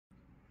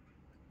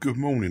Good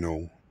morning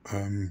all.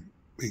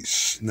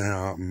 It's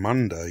now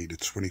Monday the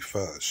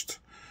 21st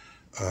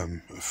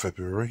of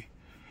February.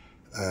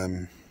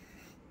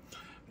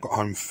 Got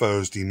home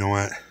Thursday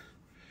night.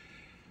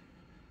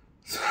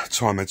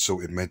 Time I'd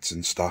sorted meds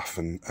and stuff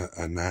and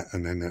that,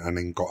 and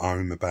then got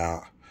home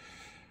about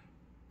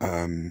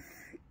 7:45,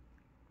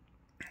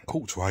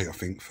 I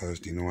think,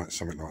 Thursday night,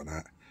 something like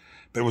that.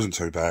 But it wasn't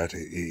too bad.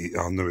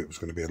 I knew it was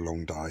going to be a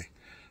long day.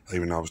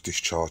 Even though I was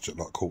discharged at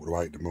like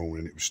 7:45 in the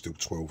morning, it was still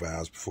 12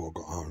 hours before I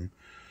got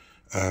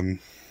home.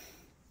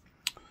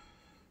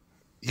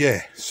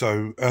 Yeah,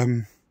 so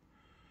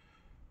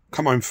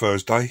come home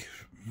Thursday,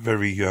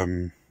 very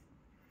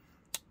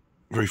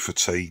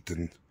fatigued,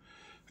 and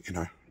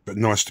but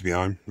nice to be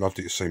home. Loved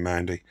it to see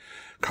Mandy.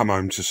 Come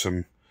home to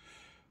some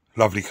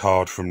lovely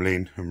card from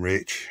Lynn and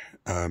Rich,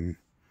 and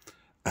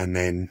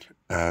then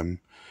the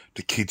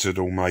kids had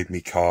all made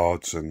me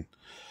cards, and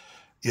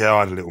yeah, I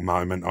had a little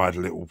moment. I had a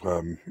little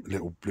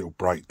little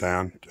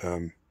breakdown,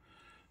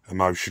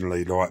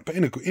 emotionally, like, but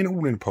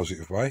all in a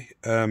positive way.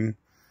 And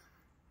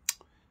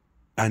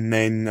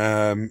then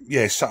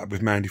yeah, sat up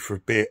with Mandy for a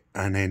bit,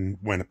 and then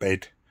went to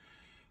bed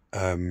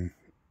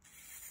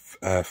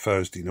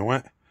Thursday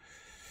night.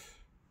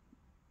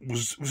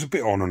 Was a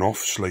bit on and off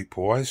sleep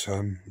wise.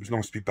 It was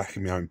nice to be back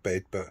in my own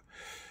bed, but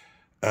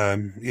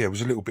yeah, it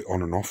was a little bit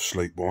on and off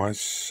sleep wise.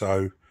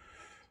 So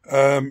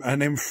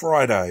and then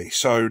Friday.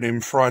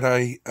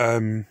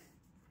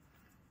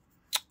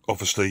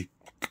 Obviously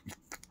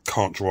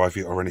can't drive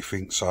yet or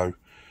anything, so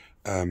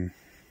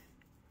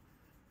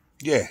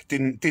yeah,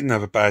 didn't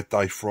have a bad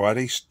day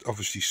Friday.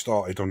 Obviously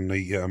started on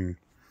the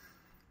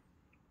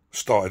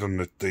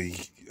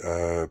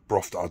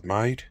broth that I'd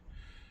made.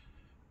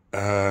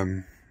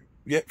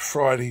 Yep,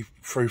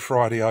 through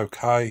Friday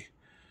okay.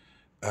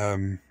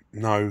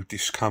 No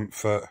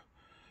discomfort,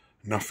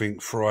 nothing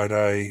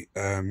Friday.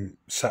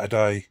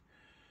 Saturday,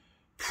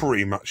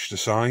 pretty much the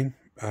same,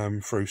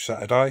 through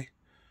Saturday.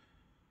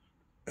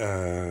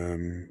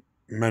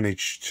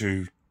 Managed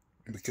to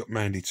get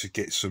Mandy to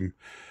get some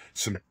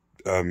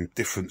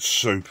different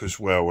soup as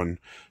well, and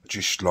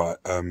just like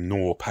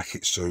Knorr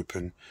packet soup,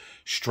 and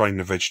strain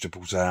the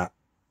vegetables out.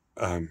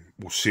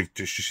 Sieve,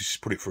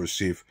 just put it through a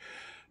sieve,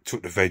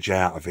 took the veg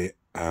out of it,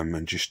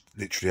 and just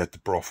literally had the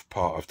broth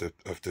part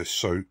of the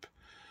soup.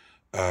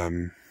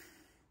 And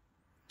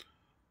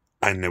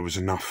there was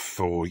enough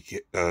for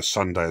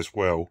Sunday as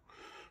well,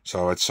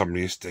 so I had some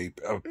yesterday.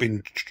 I've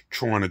been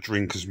trying to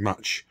drink as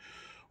much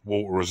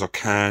water as I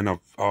can.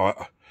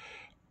 I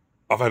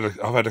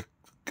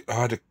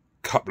had a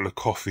couple of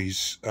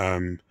coffees,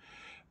 and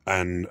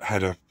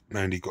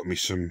Mandy got me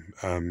some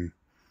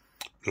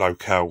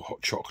low-cal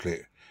hot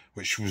chocolate,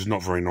 which was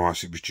not very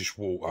nice. It was just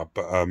water,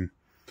 but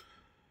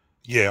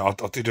yeah, I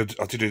did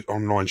an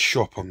online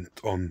shop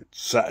on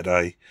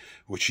Saturday,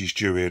 which is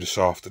due here this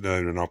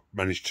afternoon, and I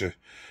managed to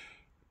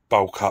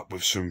bulk up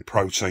with some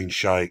protein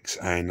shakes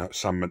and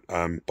some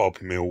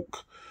Bob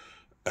milk,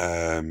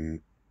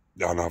 and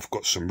I've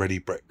got some ready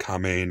bread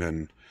coming,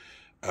 and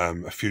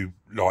a few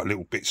like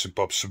little bits and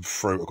bobs, some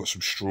fruit. I've got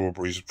some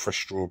strawberries,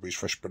 fresh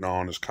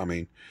bananas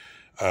coming,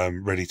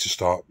 ready to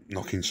start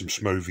knocking some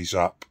smoothies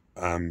up.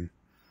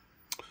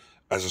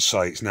 As I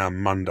say, it's now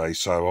Monday,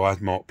 so I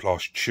had Mark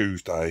last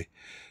Tuesday,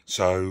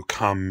 so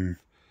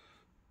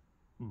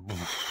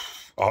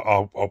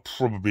I'll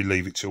probably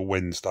leave it till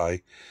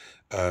Wednesday,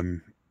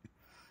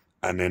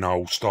 and then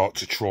I'll start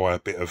to try a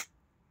bit of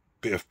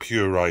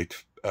pureed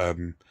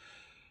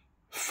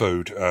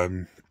food.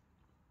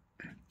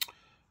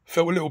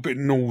 Felt a little bit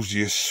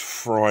nauseous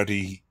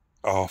Friday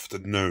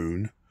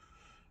afternoon.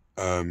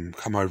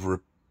 Come over a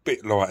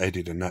bit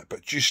lightheaded and that,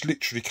 but just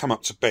literally come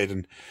up to bed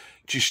and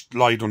just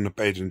laid on the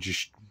bed and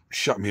just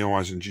shut my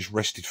eyes and just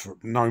rested for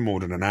no more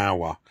than an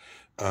hour.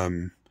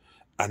 And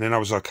then I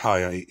was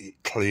okay.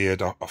 It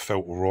cleared up. I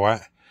felt all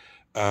right.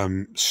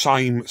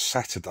 Same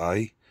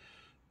Saturday,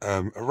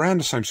 around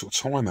the same sort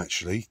of time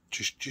actually.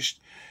 Just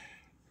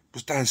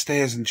was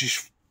downstairs and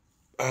just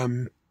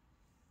don't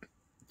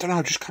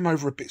know. Just come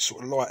over a bit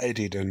sort of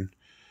lightheaded and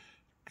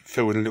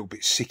feeling a little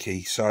bit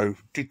sicky. So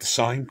did the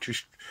same.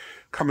 Just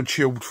come and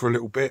chilled for a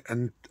little bit,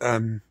 and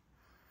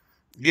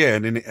yeah,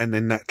 and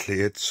then that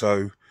cleared.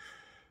 So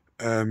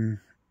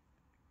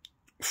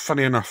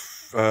funny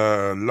enough,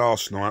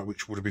 last night,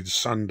 which would have been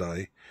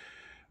Sunday,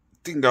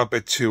 didn't go to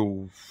bed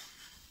till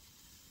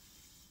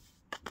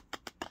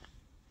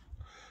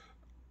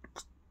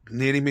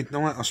nearly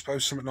midnight, I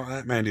suppose, something like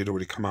that. Mandy had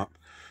already come up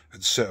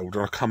and settled,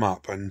 and I come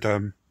up,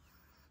 and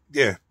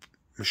yeah,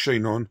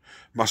 machine on,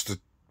 must have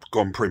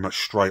gone pretty much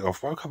straight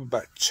off. Woke up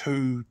about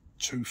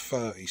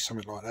 2:30,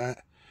 something like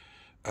that.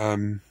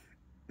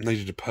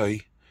 Needed a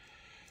pee.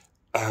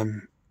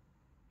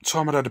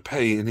 Time I'd had a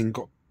pee, and then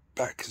got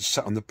back and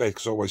sat on the bed,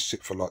 because I always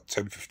sit for like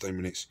 10-15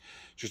 minutes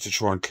just to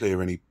try and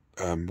clear any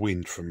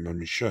wind from my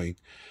machine,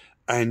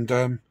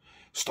 and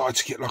started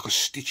to get like a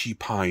stitchy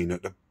pain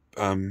at the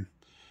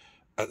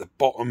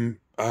bottom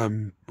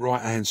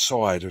right hand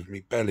side of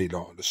my belly,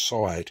 like at the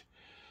side.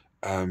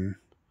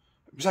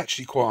 It was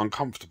actually quite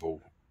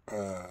uncomfortable.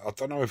 I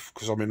don't know if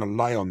because I'm in a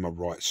lay on my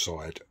right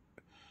side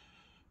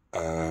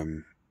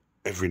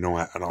every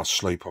night, and I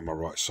sleep on my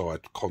right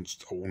side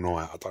all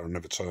night. I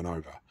never turn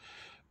over.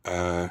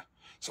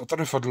 So I don't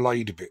know if I'd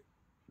laid a bit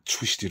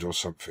twisted or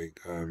something.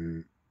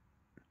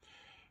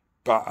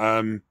 But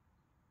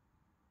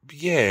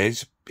yeah,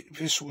 it's a bit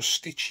of a sort of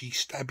stitchy,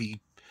 stabby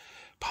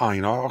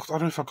pain. I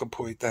don't know if I can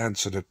put it down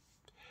to the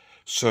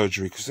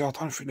surgery because I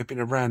don't think they've been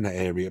around that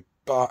area.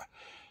 But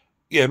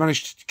yeah, I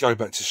managed to go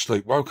back to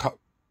sleep. Woke up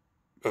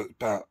at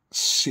about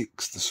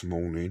 6 this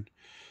morning.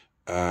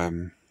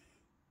 Yeah,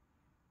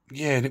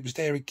 and it was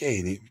there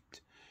again.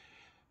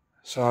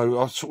 So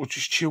I sort of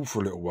just chilled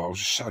for a little while. I was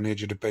just sat on the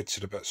edge of the bed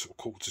till about sort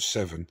of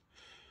 6:45.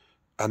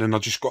 And then I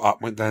just got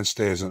up, went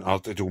downstairs, and I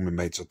did all my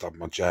meds. I done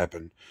my jab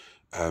and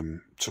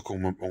took all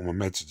my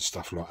meds and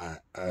stuff like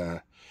that.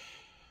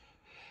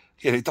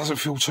 Yeah, it doesn't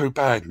feel too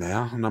bad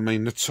now. And I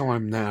mean, the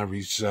time now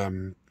is,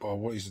 well,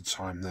 what is the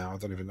time now? I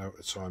don't even know what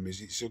the time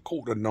is. It's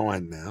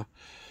 9:15 now.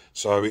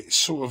 So it's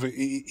sort of,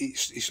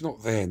 it's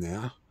not there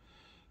now.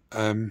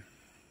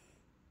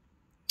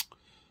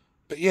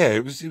 But yeah,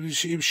 it was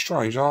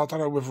strange. I don't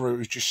know whether it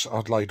was just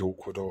I'd laid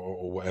awkward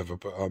or whatever.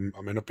 But I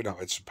mean, I've been out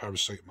had some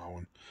paracetamol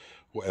and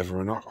whatever,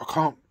 and I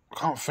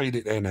can't feel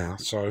it there now.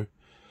 So,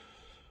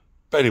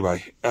 but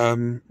anyway,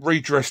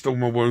 redressed all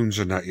my wounds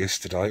and that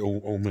yesterday,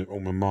 all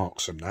my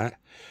marks and that.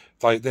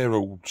 They're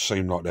all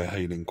seem like they're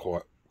healing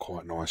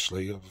quite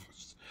nicely. I've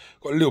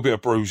got a little bit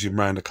of bruising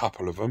around a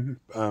couple of them,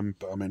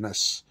 but I mean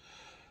that's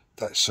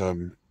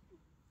going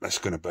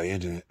to be,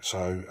 isn't it?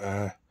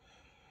 So.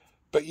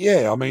 But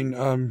yeah, I mean,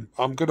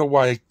 I'm going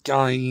away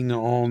again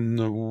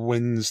on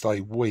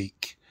Wednesday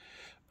week.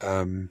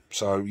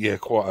 So yeah,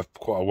 quite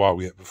a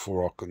while yet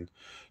before I can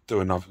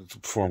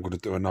before I'm going to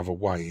do another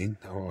weigh-in.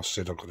 I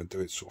said I'm going to do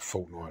it sort of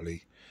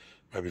fortnightly,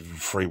 maybe even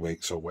 3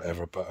 weeks or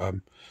whatever. But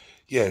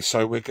yeah,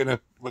 so we're gonna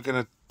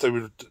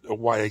do a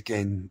weigh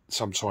again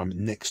sometime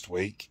next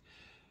week.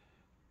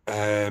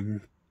 Not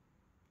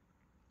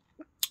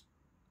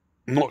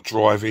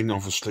driving,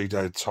 obviously.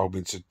 They told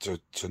me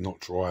to not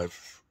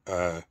drive.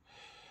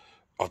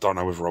 I don't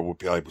know whether I would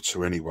be able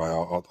to anyway.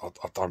 I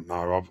don't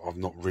know. I've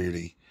not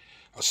really.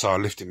 So I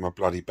lifted my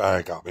bloody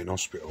bag up in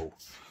hospital,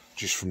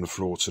 just from the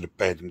floor to the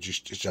bed, and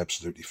just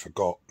absolutely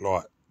forgot.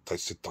 Like they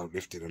said, don't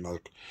lift it, and I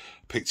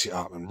picked it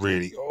up and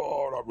really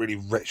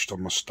retched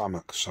on my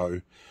stomach.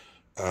 So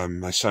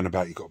they're saying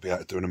about you got to be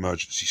able to do an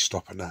emergency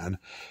stop and that, and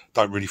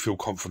don't really feel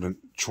confident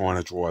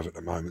trying to drive at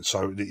the moment.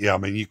 So yeah, I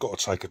mean you've got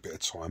to take a bit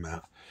of time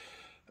out.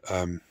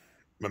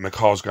 But my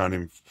car's going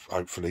in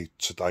hopefully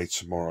today,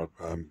 tomorrow.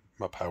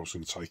 My pal's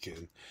going to take it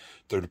and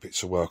do the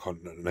bits of work I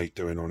need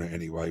doing on it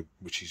anyway,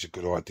 which is a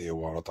good idea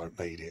while I don't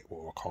need it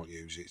or I can't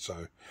use it.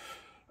 So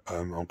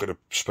I'm going to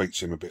speak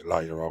to him a bit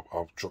later.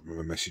 I'll drop him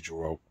a message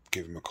or I'll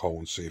give him a call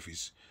and see if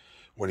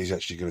when he's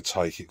actually going to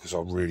take it, because I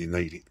really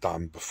need it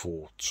done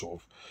before sort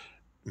of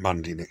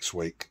Monday next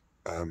week.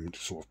 To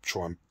sort of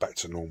try and back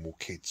to normal,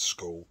 kids,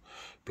 school,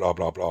 blah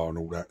blah blah, and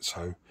all that.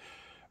 So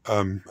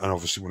and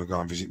obviously want to go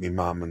and visit my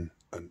mum and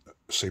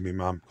see my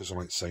mum because I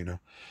ain't seen her.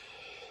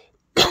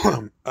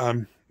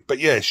 But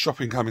yeah,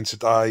 shopping coming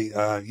today.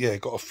 Yeah,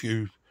 got a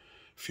few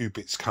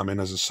bits coming.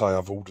 As I say,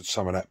 I've ordered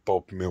some of that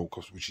Bob milk,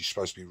 which is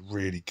supposed to be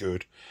really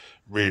good,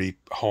 really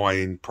high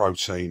in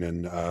protein,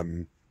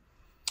 and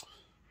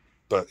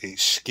but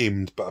it's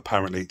skimmed, but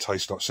apparently it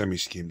tastes like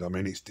semi-skimmed. I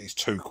mean, it's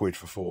 £2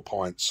 for 4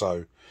 pints,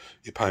 so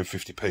you're paying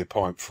 50p a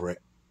pint for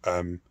it.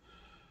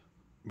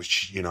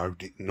 Which, you know,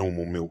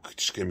 normal milk,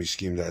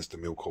 skimmed as the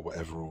milk or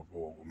whatever,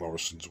 or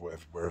Morrison's, or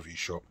whatever, wherever you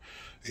shop,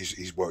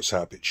 he's works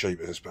out a bit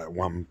cheaper. It's about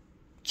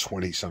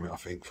 £1.20 something, I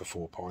think, for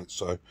 4 pints.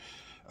 So,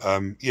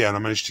 yeah, and I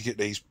managed to get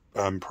these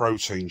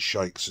protein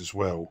shakes as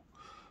well.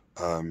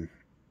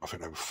 I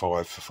think they were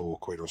 £5 for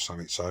 £4 or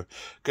something. So,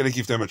 going to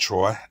give them a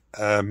try.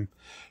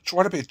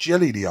 Tried a bit of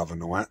jelly the other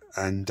night,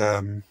 and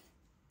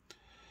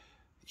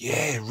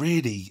yeah,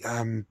 really,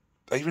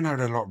 even though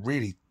they're like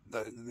really,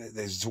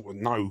 there's sort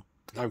of no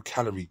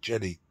calorie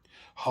jelly,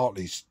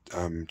 Hartley's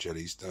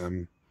jellies,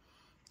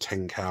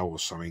 10 cal or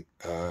something,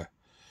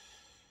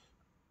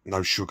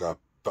 no sugar,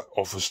 but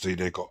obviously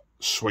they've got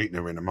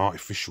sweetener in them,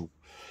 artificial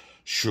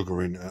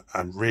sugar in it,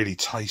 and really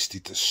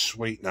tasted the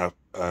sweetener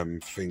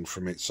thing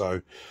from it.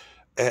 So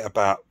ate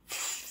about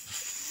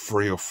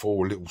 3 or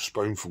 4 little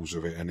spoonfuls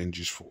of it, and then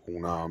just thought, oh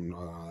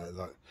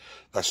no,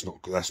 that's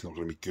not going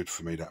to be good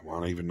for me, that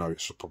one, even though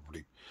it's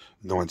probably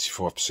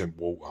 95%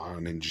 water,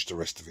 and then just the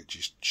rest of it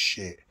just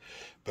shit.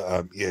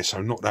 But yeah,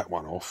 so knock that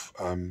one off.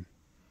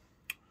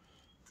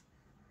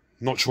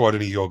 Not tried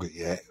any yogurt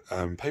yet.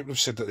 People have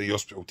said that the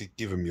hospital did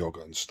give them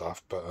yogurt and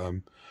stuff, but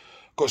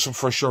got some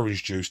fresh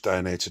orange juice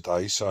down there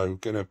today, so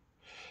gonna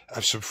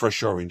have some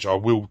fresh orange. I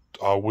will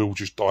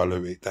just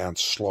dilute it down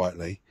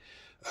slightly,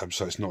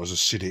 so it's not as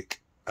acidic.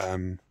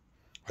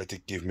 They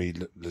did give me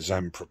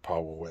Lazampropol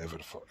or whatever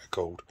the fuck they're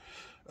called,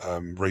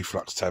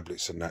 reflux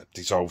tablets and that,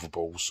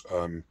 dissolvables.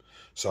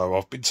 So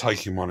I've been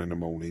taking one in the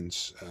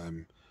mornings.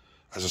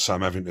 As I say,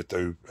 I'm having to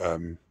do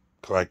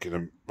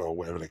coagulant, or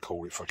whatever they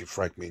call it, fucking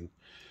Fragmin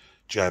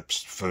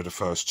jabs for the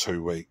first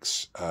 2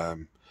 weeks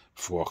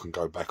before I can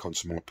go back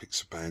onto my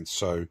Pixaban.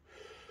 So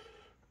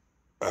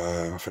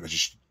I think they're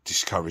just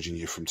discouraging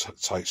you from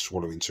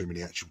swallowing too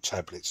many actual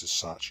tablets as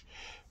such.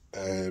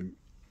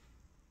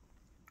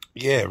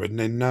 Yeah, and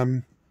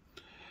then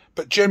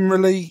but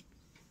generally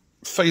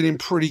feeling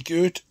pretty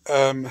good,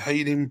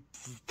 healing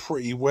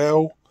pretty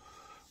well.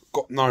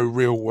 Got no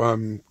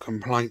real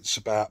complaints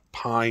about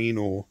pain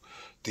or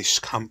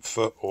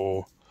discomfort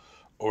or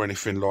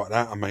anything like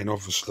that. I mean,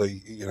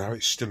 obviously, you know,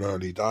 it's still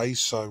early days,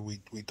 so we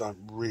don't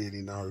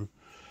really know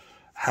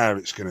how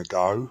it's going to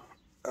go.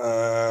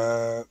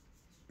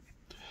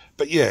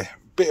 But yeah,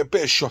 a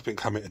bit of shopping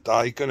coming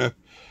today. Gonna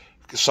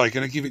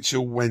give it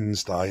till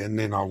Wednesday, and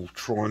then I'll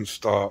try and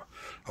start.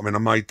 I mean, I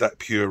made that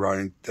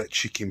puree, that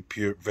chicken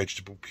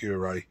vegetable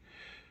puree,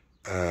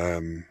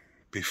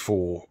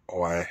 before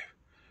I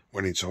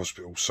went into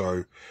hospital.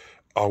 So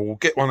I will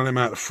get one of them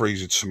out of the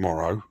freezer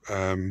tomorrow,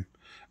 and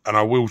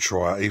I will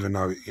try it, even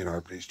though, you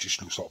know, it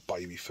just looks like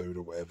baby food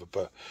or whatever.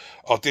 But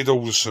I did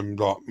order some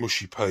like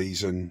mushy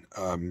peas and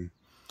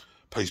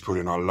peas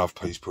pudding. I love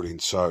peas pudding,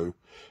 so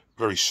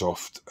very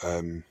soft.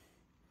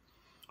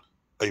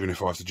 Even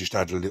if I have to just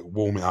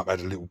warm it up, add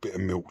a little bit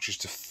of milk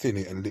just to thin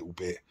it a little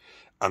bit,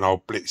 and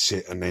I'll blitz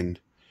it, and then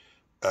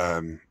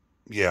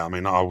yeah, I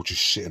mean, I will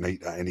just sit and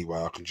eat that anyway.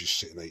 I can just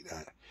sit and eat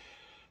that.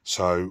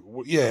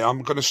 So yeah,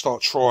 I'm going to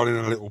start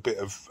trialing a little bit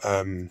of this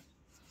and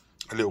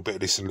a little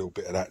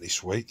bit of that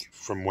this week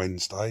from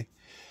Wednesday.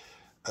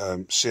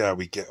 See how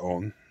we get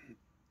on.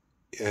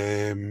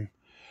 Going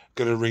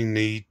to ring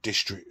the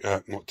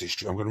I'm going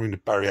to ring the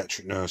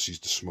bariatric nurses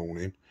this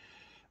morning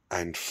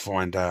and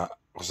find out,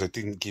 because they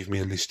didn't give me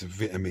a list of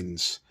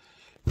vitamins.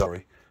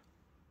 Sorry,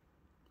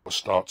 I'll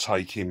start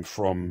taking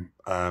from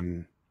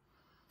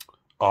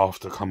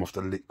after come off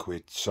the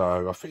liquid.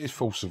 So I think it's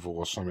Forcivor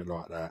or something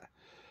like that,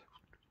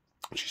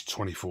 which is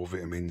 24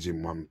 vitamins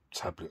in one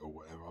tablet or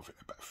whatever. I think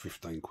about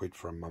 15 quid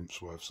for a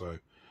month's worth. So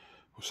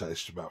I'll say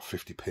it's about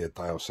 50p a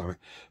day or something.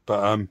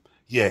 But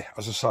yeah,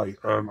 as I say,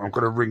 I'm going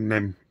to ring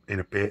them in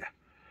a bit,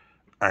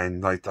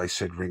 and they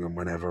said ring them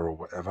whenever or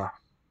whatever.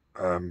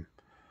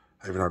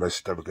 Even though they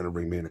said they were going to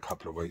ring me in a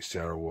couple of weeks,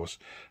 there I was.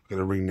 I'm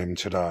going to ring them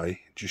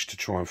today just to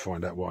try and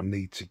find out what I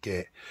need to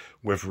get,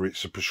 whether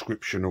it's a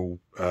prescription or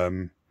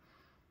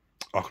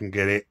I can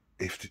get it.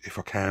 If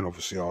I can,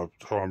 obviously I'll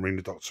try and ring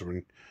the doctor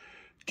and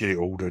get it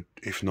ordered.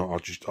 If not,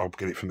 I'll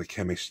get it from the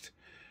chemist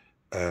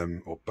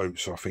or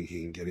Boots, I think you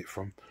can get it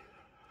from.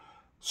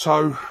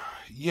 So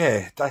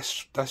yeah,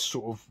 that's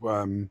sort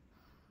of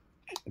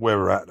where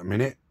we're at the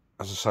minute.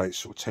 As I say, it's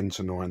sort of 10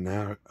 to 9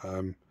 now.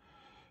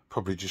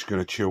 Probably just going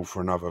to chill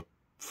for another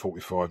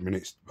 45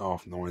 minutes,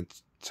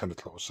 9:30, 10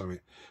 o'clock or something.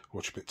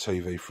 Watch a bit of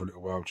TV for a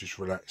little while, just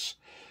relax.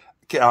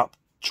 Get up,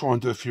 try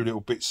and do a few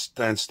little bits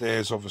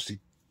downstairs. Obviously,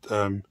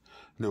 a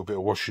little bit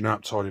of washing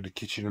up, tidy the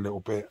kitchen a little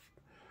bit,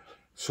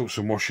 sort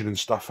some washing and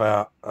stuff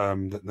out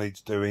that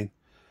needs doing.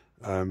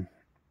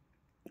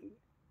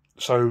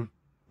 So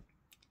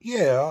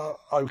yeah,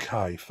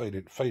 okay,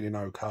 feeling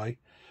okay.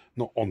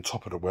 Not on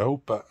top of the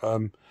world, but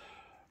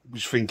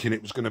was thinking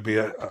it was going to be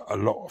a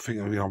lot. I think,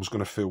 I was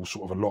going to feel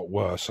sort of a lot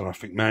worse, and I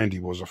think Mandy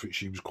was. I think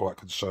she was quite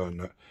concerned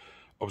that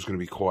I was going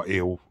to be quite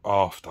ill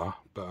after.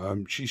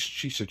 But she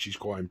said she's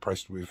quite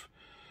impressed with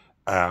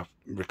our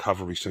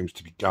recovery seems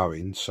to be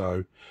going.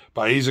 So,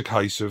 but it is a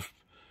case of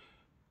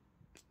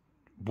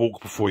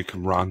walk before you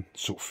can run,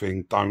 sort of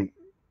thing. Don't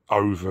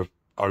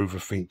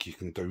overthink you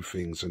can do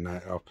things, and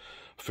that. I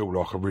feel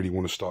like I really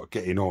want to start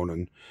getting on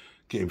and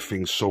getting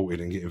things sorted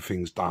and getting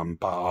things done,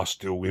 but I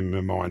still, in my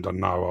mind, I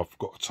know I've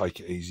got to take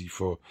it easy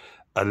for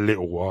a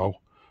little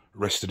while.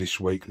 Rest of this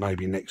week,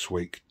 maybe next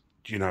week,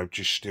 you know,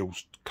 just still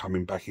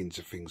coming back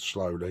into things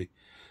slowly,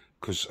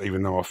 because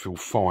even though I feel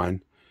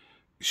fine,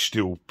 it's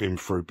still been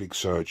through big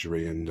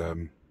surgery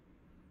and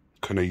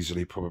can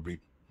easily probably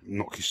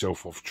knock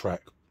yourself off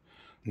track,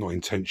 not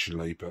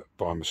intentionally, but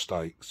by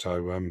mistake.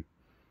 So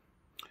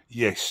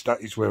yes,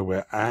 that is where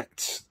we're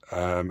at.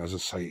 As I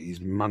say, it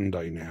is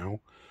Monday now.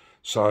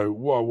 So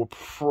what I will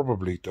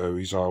probably do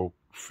is I'll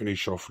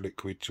finish off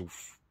liquid till,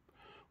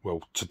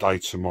 well, today,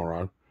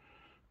 tomorrow.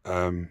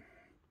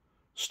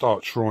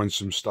 Start trying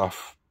some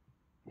stuff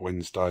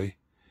Wednesday.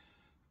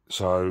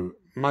 So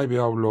maybe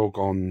I'll log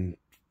on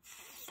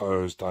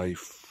Thursday,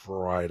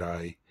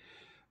 Friday,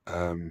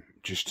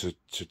 just to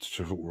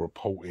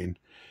report in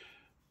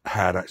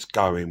how that's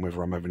going,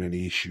 whether I'm having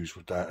any issues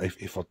with that.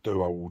 If I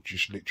do, I will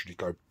just literally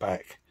go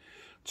back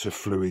to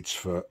fluids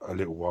for a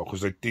little while,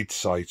 because they did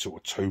say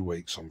sort of 2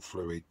 weeks on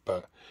fluid,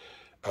 but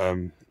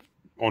on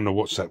the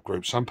WhatsApp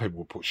group some people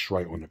will put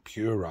straight on the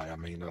puree. I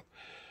mean,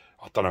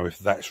 I don't know if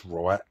that's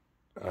right,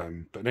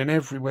 but then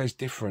everywhere's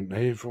different.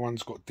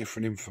 Everyone's got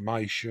different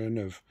information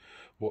of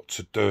what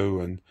to do,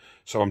 and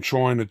so I'm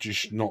trying to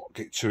just not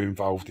get too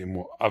involved in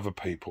what other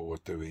people are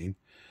doing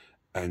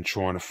and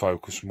trying to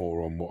focus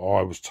more on what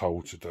I was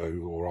told to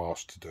do or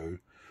asked to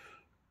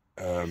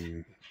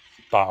do.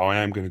 But I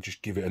am going to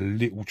just give it a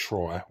little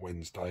try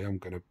Wednesday. I'm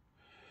going to,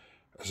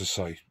 as I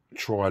say,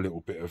 try a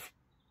little bit of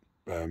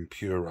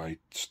pureed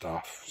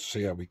stuff.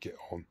 See how we get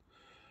on.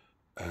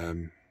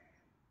 I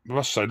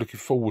must say, looking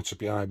forward to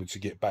being able to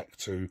get back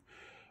to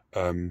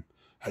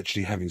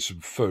actually having some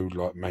food,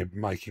 like maybe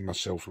making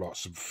myself like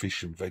some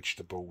fish and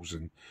vegetables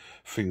and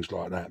things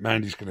like that.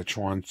 Mandy's going to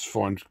try and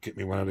get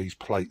me one of these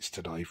plates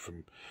today.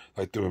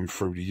 They do them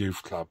through the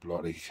youth club,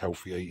 like the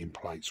healthy eating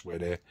plates, where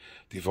they're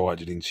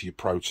divided into your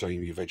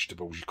protein, your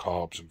vegetables, your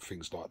carbs and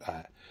things like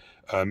that.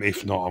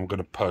 If not, I'm going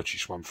to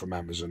purchase one from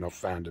Amazon. I've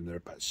found them, they're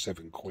about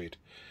 £7.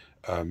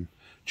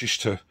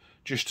 Just to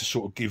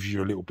sort of give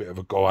you a little bit of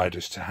a guide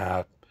as to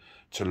how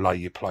to lay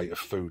your plate of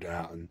food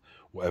out and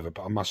whatever.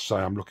 But I must say,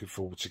 I'm looking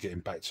forward to getting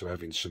back to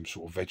having some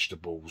sort of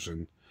vegetables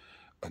and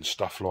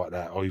stuff like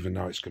that. I even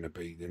know it's going to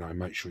be, you know,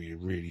 make sure you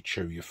really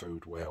chew your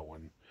food well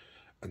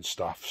and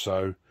stuff.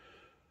 So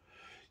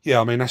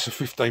yeah, I mean, that's a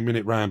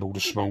 15-minute ramble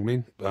this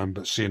morning.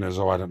 But seeing as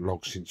I hadn't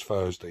logged since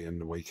Thursday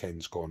and the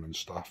weekend's gone and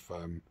stuff,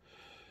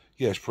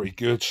 yeah, it's pretty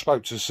good.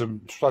 Spoke to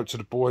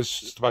the boys,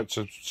 spoke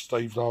to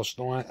Steve last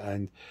night,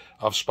 and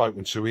I've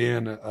spoken to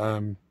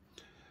Ian.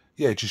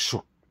 Yeah, just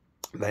sort of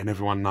letting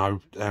everyone know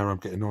how I'm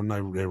getting on.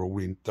 They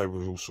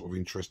were all sort of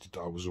interested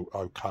that I was all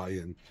okay,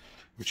 and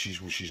which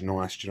is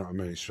nice. Do you know what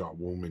I mean? It's like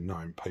warming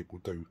knowing people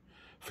do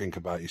think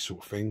about you,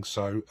 sort of thing.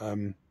 So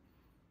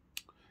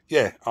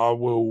yeah, I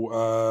will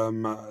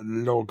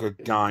log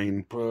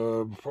again,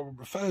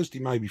 probably Thursday,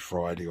 maybe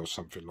Friday or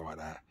something like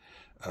that.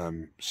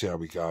 See how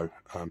we go,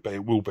 but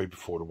it will be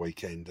before the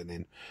weekend, and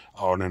then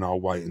I'll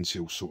wait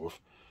until sort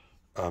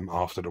of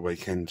after the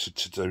weekend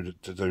to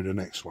do the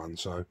next one.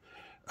 So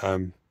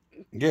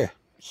yeah,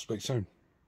 speak soon.